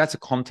basically that's a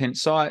content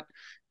site.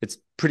 It's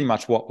pretty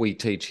much what we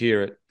teach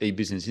here at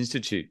eBusiness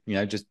Institute,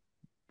 just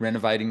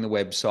renovating the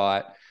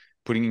website,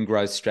 putting in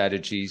growth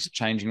strategies,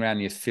 changing around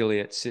the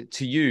affiliates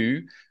to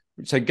you.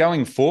 So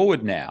going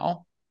forward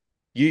now,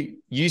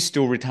 you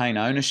still retain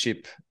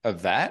ownership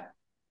of that.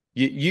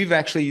 You've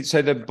actually,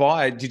 so the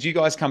buyer, did you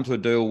guys come to a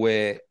deal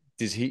where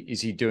is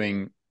he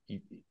doing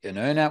an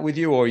earn out with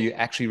you, or are you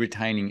actually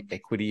retaining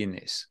equity in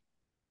this?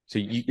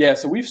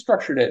 So we've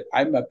structured it.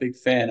 I'm a big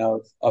fan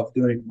of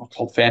doing what's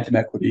called phantom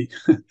equity.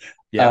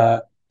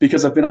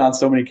 Because I've been on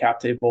so many cap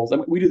tables. I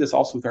mean, we do this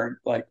also with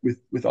our, like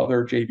with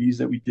other JVs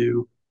that we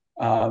do,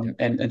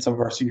 and some of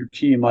our senior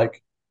team.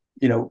 Like,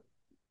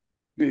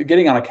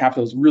 getting on a cap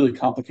table is really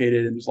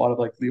complicated, and there's a lot of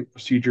like legal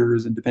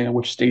procedures, and depending on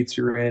which states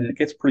you're in, it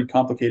gets pretty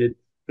complicated.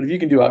 But if you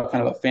can do a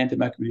kind of a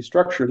phantom equity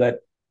structure that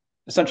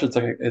essentially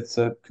it's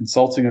a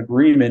consulting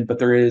agreement, but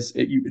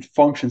it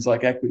functions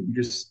like equity. You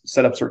just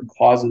set up certain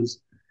clauses,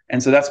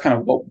 and so that's kind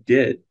of what we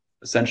did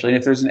essentially. And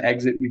if there's an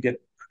exit, we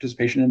get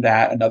participation in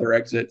that, another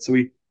exit. So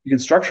you can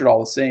structure it all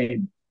the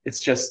same. It's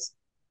just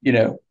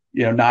not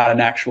an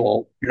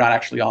actual. You're not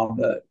actually on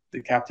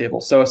the cap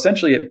table. So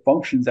essentially, it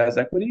functions as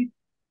equity,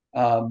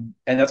 and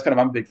that's kind of,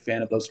 I'm a big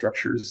fan of those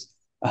structures,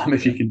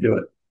 if you can do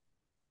it.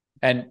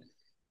 And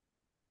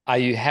are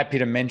you happy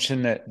to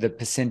mention that the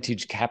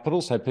percentage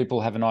capital, so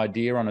people have an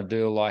idea on a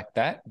deal like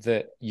that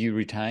you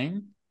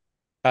retain?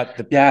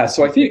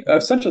 So I think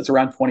essentially it's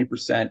around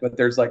 20%,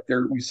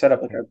 but we set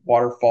up like a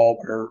waterfall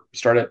where we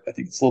start at, I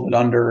think it's a little bit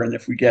under, and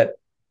if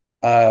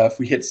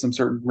we hit some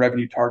certain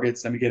revenue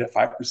targets, then we get a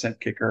 5%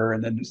 kicker,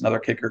 and then there's another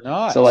kicker.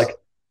 Nice.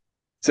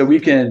 So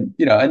we can,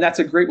 and that's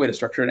a great way to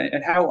structure it.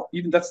 And how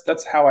even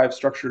that's how I've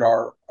structured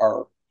our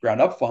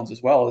ground up funds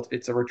as well.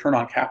 It's a return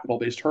on capital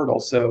based hurdle.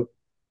 So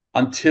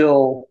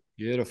until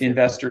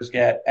investors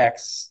get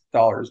X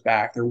dollars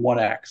back, they're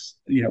 1X,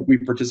 we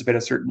participate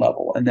at a certain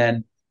level. And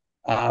then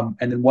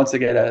once they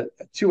get a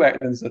 2X,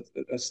 there's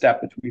a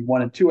step between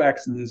 1 and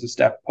 2X, and there's a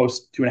step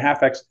post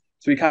 2.5X.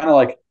 So we kind of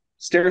like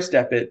stair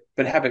step it,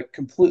 but have it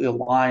completely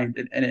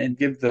aligned and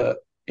give the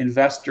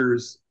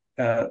investors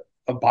a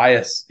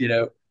bias,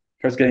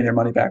 towards getting their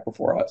money back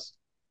before us.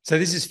 So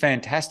this is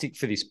fantastic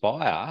for this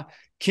buyer.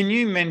 Can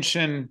you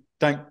mention,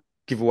 don't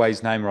give away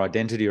his name or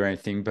identity or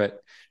anything,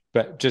 but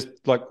just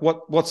like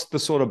what's the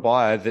sort of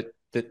buyer that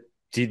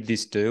did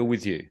this deal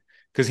with you?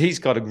 Because he's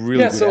got a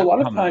really good So a lot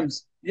of outcome there.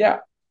 times, yeah.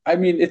 I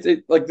mean, it's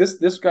like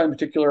this guy in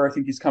particular. I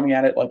think he's coming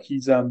at it like he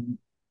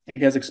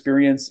has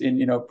experience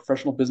in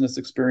professional business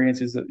experience.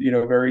 He's a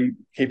very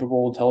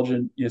capable,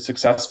 intelligent,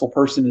 successful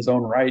person in his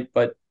own right,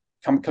 but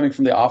coming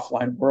from the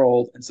offline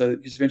world, and so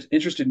he's been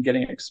interested in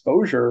getting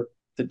exposure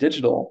to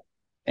digital.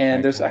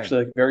 And there's Okay.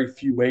 actually like very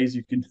few ways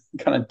you can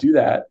kind of do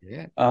that.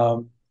 Yeah.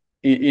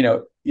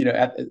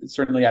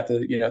 Certainly at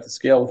the at the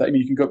scale with that. I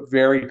mean, you can go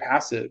very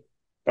passive,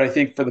 but I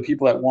think for the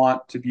people that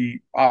want to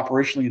be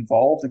operationally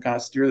involved and kind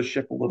of steer the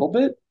ship a little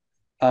bit,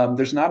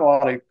 there's not a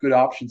lot of good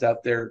options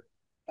out there.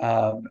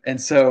 And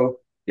so,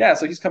 yeah,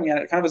 so he's coming at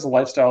it kind of as a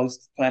lifestyle.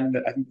 He's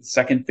planning, I think, the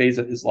second phase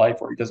of his life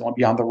where he doesn't want to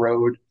be on the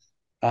road,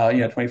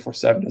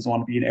 24/7, doesn't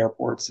want to be in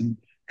airports and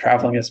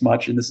traveling as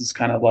much. And this is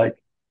kind of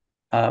like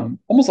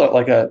almost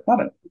like a,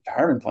 not a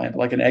retirement plan, but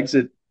like an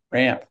exit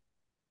ramp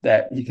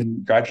that he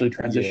can gradually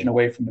transition Yeah.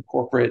 away from the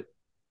corporate,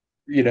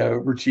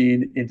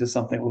 routine into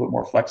something a little bit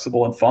more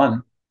flexible and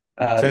fun.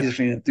 So, He's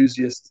actually an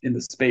enthusiast in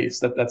the space.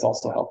 That's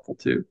also helpful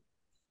too.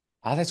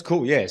 that's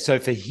cool. Yeah. So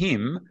for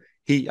him,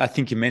 I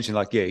think you mentioned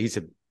like, yeah, he's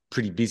a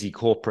pretty busy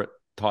corporate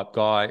type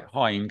guy,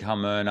 high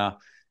income earner.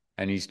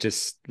 And he's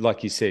just,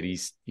 like you said,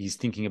 he's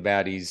thinking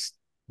about his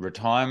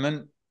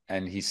retirement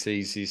and he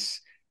sees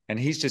this and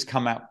he's just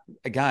come out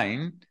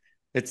again.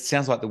 It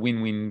sounds like the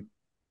win-win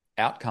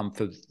outcome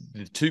for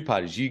the two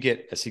parties. You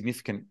get a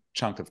significant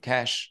chunk of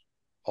cash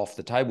off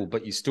the table,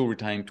 but you still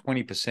retain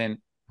 20%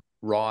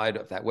 ride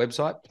of that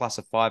website plus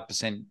a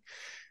 5%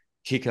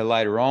 kicker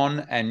later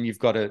on. And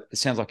it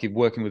sounds like you're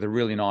working with a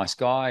really nice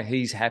guy.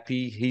 He's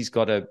happy. He's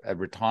got a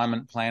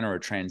retirement plan or a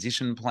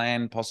transition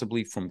plan,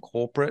 possibly from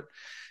corporate.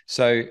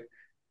 So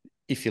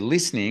if you're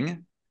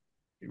listening,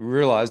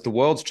 realize the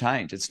world's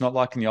changed. It's not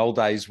like in the old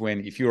days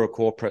when if you're a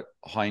corporate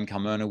high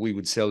income earner, we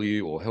would sell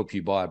you or help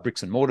you buy a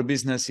bricks and mortar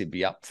business. You'd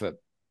be up for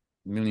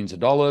millions of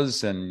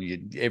dollars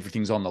and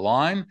everything's on the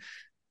line.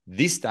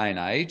 This day and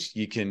age,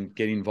 you can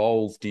get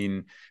involved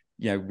in,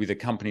 with a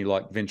company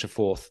like Venture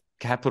Forth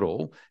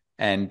Capital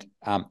and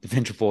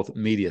Venture Forth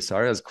Media.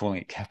 Sorry, I was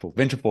calling it Capital.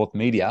 Venture Forth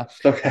Media.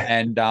 Okay.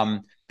 And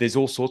there's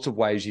all sorts of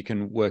ways you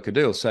can work a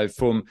deal. So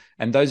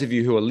and those of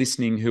you who are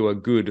listening who are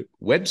good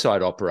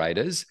website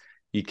operators,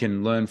 you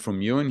can learn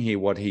from Ewan here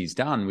what he's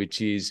done,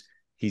 which is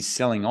he's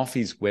selling off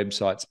his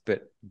websites,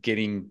 but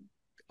getting,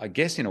 I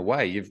guess, in a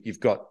way, you've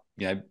got,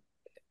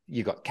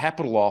 you've got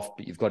capital off,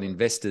 but you've got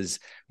investors,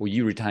 or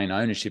you retain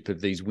ownership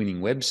of these winning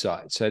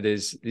websites. So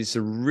this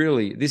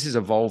is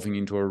evolving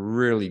into a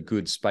really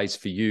good space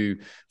for you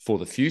for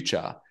the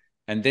future.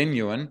 And then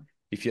Ewan,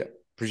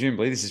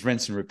 presumably this is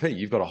rinse and repeat,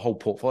 you've got a whole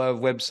portfolio of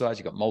websites,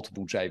 you've got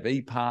multiple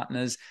JV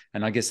partners.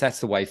 And I guess that's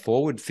the way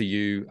forward for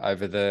you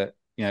over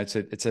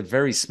it's a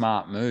very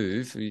smart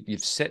move.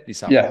 You've set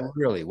this up Yeah.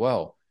 really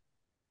well.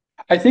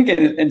 I think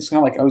it's kind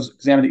of like I was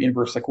examining the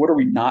inverse, like what are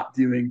we not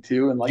doing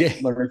too, and like Yeah.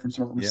 learning from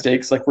some of our Yeah.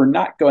 mistakes. Like we're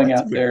not going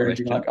That's a out good there and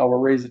being question. like, oh, we'll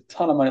raise a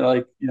ton of money,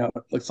 like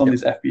like some of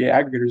these FBA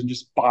aggregators, and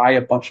just buy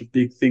a bunch of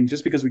big things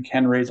just because we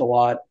can raise a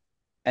lot,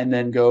 and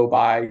then go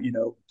buy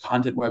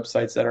content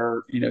websites that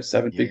are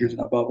seven figures Yeah.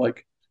 and above.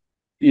 Like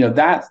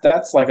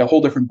that's like a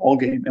whole different ball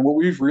game. And what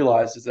we've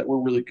realized is that we're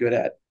really good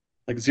at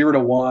like 0 to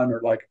 1,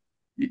 or like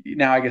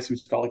now I guess we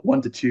call like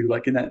 1 to 2,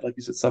 like in that, like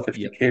you said, sub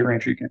 50K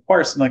range, where you can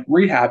acquire something, like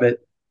rehab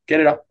it, get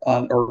it up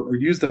on, or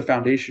use the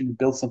foundation and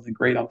build something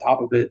great on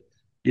top of it.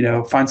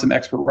 Find some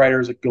expert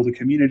writers, like build a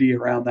community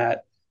around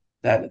that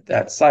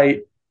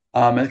site,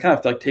 and kind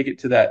of like take it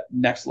to that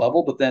next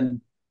level. But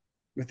then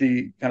with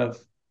the kind of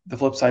the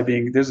flip side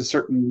being, there's a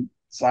certain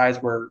size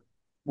where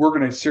we're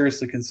going to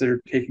seriously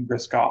consider taking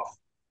risk off,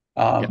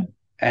 Yeah.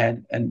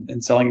 and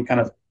selling, and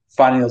kind of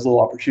finding those little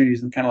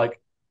opportunities, and kind of like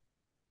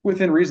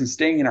within reason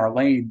staying in our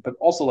lane, but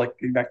also like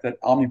getting back to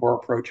that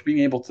omnivore approach, being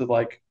able to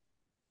like,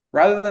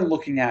 rather than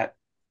looking at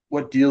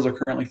what deals are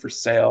currently for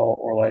sale,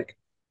 or like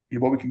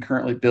what we can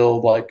currently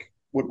build, like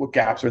what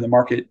gaps are in the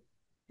market,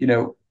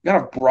 kind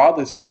of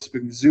broadly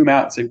speaking, zoom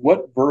out and say,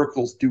 what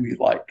verticals do we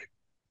like?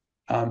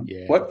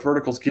 Yeah. What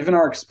verticals, given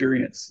our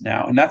experience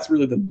now, and that's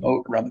really the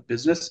moat around the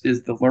business,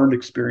 is the learned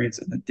experience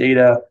and the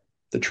data,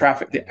 the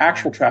traffic, the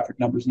actual traffic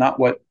numbers, not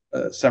what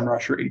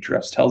SEMrush or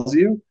Ahrefs tells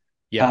you,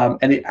 Yeah.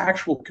 and the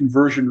actual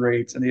conversion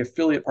rates and the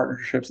affiliate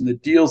partnerships and the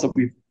deals that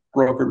we've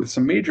brokered with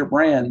some major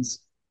brands.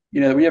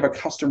 We have a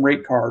custom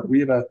rate card, we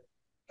have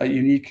a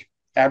unique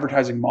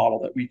advertising model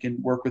that we can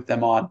work with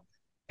them on,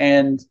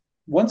 and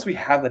once we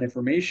have that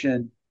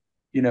information,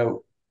 you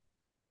know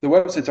the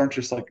websites aren't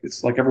just like,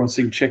 it's like everyone's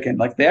seeing chicken.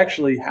 Like they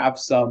actually have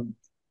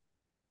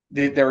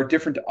they're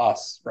different to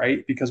us,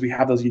 right? Because we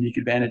have those unique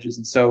advantages.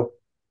 And so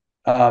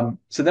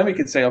then we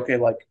can say, okay,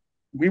 like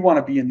we want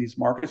to be in these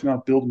markets. We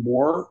want to build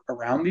more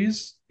around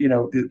these,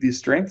 these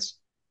strengths.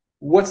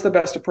 what's the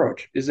best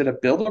approach? Is it a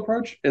build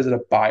approach? Is it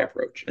a buy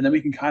approach? And then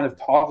we can kind of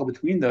toggle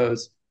between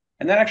those.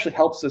 And that actually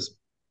helps us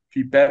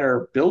be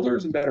better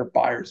builders and better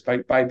buyers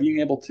by being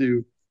able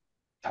to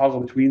toggle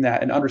between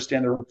that and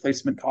understand the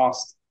replacement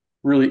cost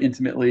really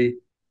intimately,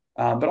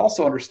 but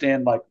also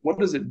understand like what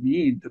does it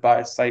mean to buy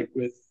a site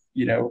with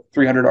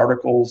 300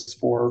 articles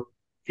for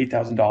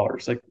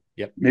 $8,000? Like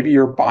Yep. maybe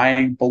you're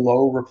buying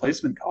below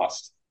replacement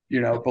cost,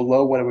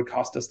 below what it would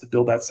cost us to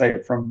build that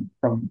site from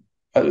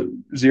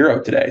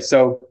zero today.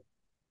 So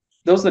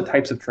those are the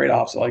types of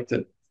trade-offs I like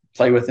to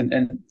play with.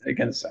 And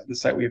again, the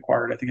site we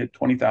acquired, I think, had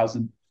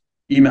 20,000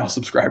 email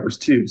subscribers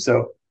too.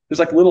 So there's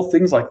like little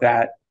things like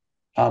that,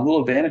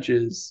 little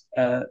advantages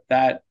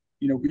that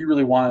we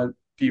really want to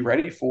be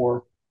ready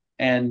for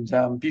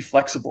and be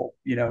flexible.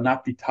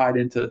 Not be tied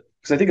into,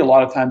 because I think a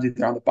lot of times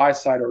either on the buy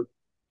side or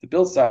the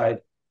build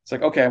side, it's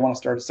like, okay, I want to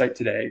start a site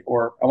today,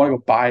 or I want to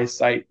go buy a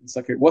site. It's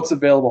like, what's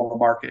available on the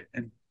market,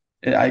 and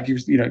I give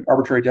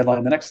arbitrary deadline.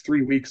 In the next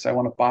 3 weeks, I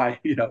want to buy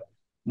an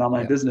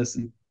online business,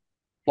 and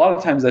a lot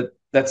of times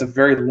that's a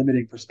very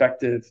limiting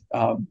perspective.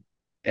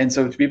 And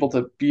so to be able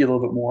to be a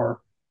little bit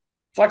more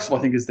flexible,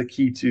 I think, is the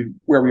key to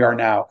where we are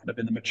now, kind of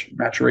in the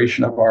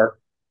maturation of our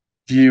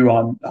view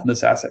on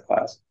this asset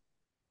class.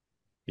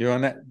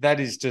 And that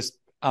is just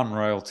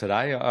unreal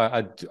today.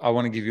 I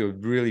want to give you a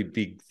really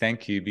big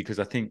thank you, because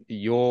I think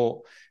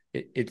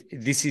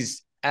this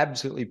is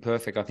absolutely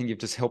perfect. I think you've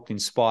just helped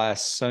inspire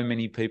so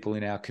many people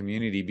in our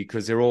community,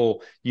 because they're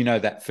all,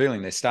 that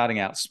feeling. They're starting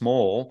out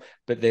small,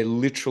 but they're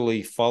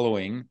literally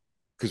following,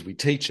 because we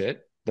teach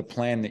it, the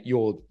plan that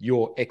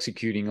you're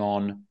executing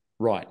on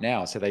right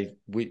now. So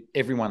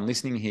everyone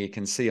listening here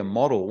can see a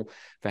model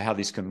for how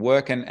this can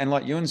work. And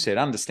like Ewan said,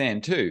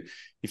 understand too,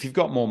 if you've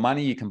got more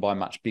money, you can buy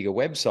much bigger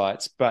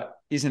websites. But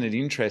isn't it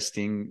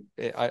interesting?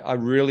 I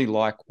really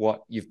like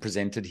what you've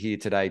presented here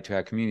today to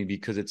our community,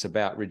 because it's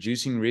about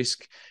reducing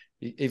risk.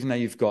 Even though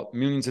you've got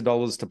millions of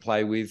dollars to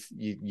play with,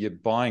 you're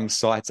buying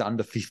sites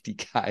under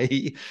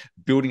 50K,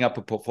 building up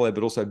a portfolio,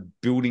 but also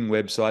building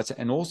websites,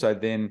 and also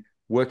then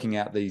working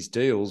out these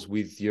deals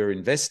with your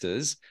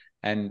investors,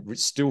 and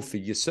still for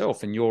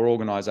yourself and your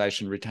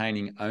organization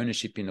retaining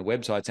ownership in the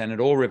websites. And it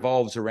all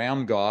revolves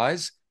around,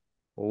 guys,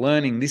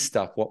 learning this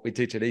stuff, what we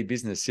teach at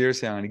eBusiness.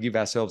 Seriously, I'm going to give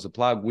ourselves a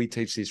plug. We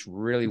teach this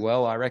really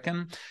well, I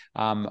reckon.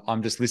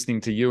 I'm just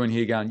listening to you and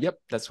here going, yep,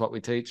 that's what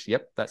we teach.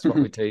 Yep, that's what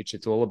we teach.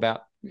 It's all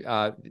about,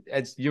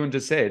 as Ewan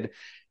just said,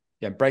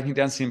 breaking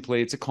down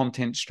simply, it's a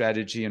content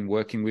strategy and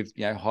working with,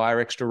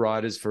 hire extra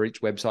writers for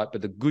each website.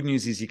 But the good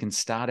news is you can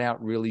start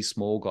out really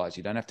small, guys.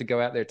 You don't have to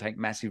go out there and take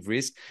massive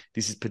risk.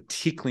 This is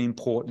particularly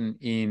important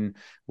in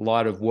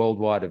light of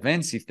worldwide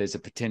events. If there's a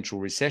potential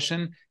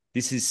recession,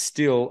 this is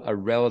still a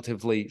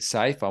relatively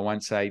safe, I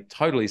won't say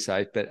totally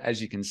safe, but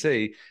as you can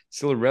see,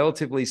 still a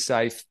relatively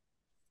safe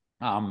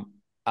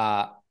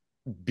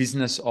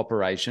business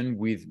operation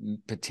with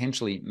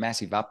potentially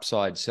massive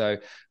upside. So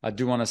I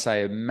do want to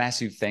say a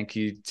massive thank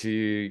you to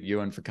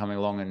Ewan for coming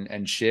along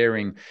and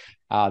sharing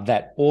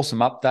that awesome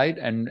update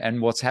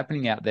and what's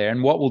happening out there.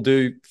 And what we'll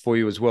do for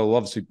you as well, we'll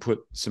obviously put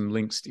some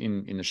links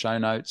in the show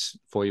notes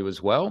for you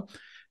as well.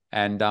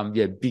 And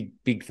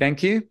big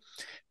thank you.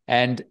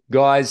 And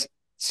guys,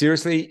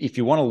 seriously, if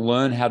you want to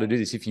learn how to do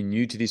this, if you're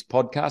new to this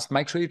podcast,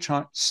 make sure you try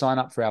and sign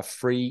up for our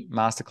free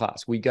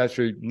masterclass. We go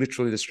through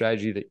literally the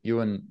strategy that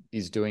Ewan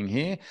is doing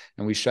here,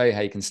 and we show you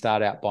how you can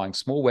start out buying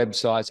small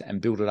websites and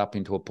build it up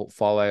into a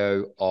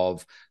portfolio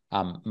of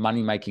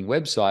money-making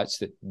websites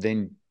that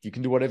then you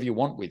can do whatever you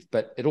want with.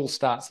 But it all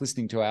starts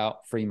listening to our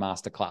free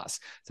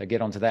masterclass. So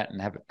get onto that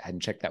and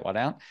check that one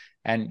out.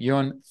 And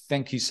Ewan,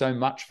 thank you so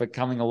much for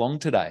coming along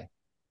today.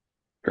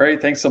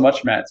 Great. Thanks so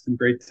much, Matt. It's been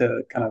great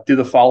to kind of do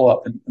the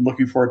follow-up and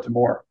looking forward to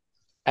more.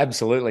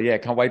 Absolutely. Yeah.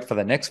 Can't wait for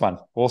the next one.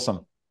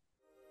 Awesome.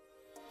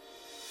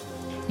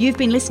 You've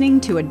been listening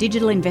to a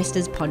Digital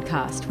Investors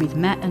podcast with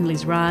Matt and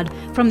Liz Rard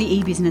from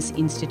the eBusiness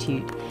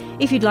Institute.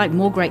 If you'd like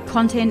more great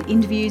content,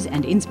 interviews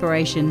and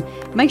inspiration,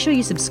 make sure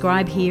you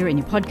subscribe here in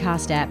your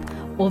podcast app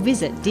or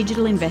visit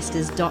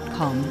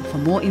digitalinvestors.com for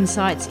more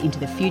insights into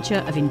the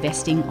future of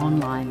investing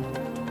online.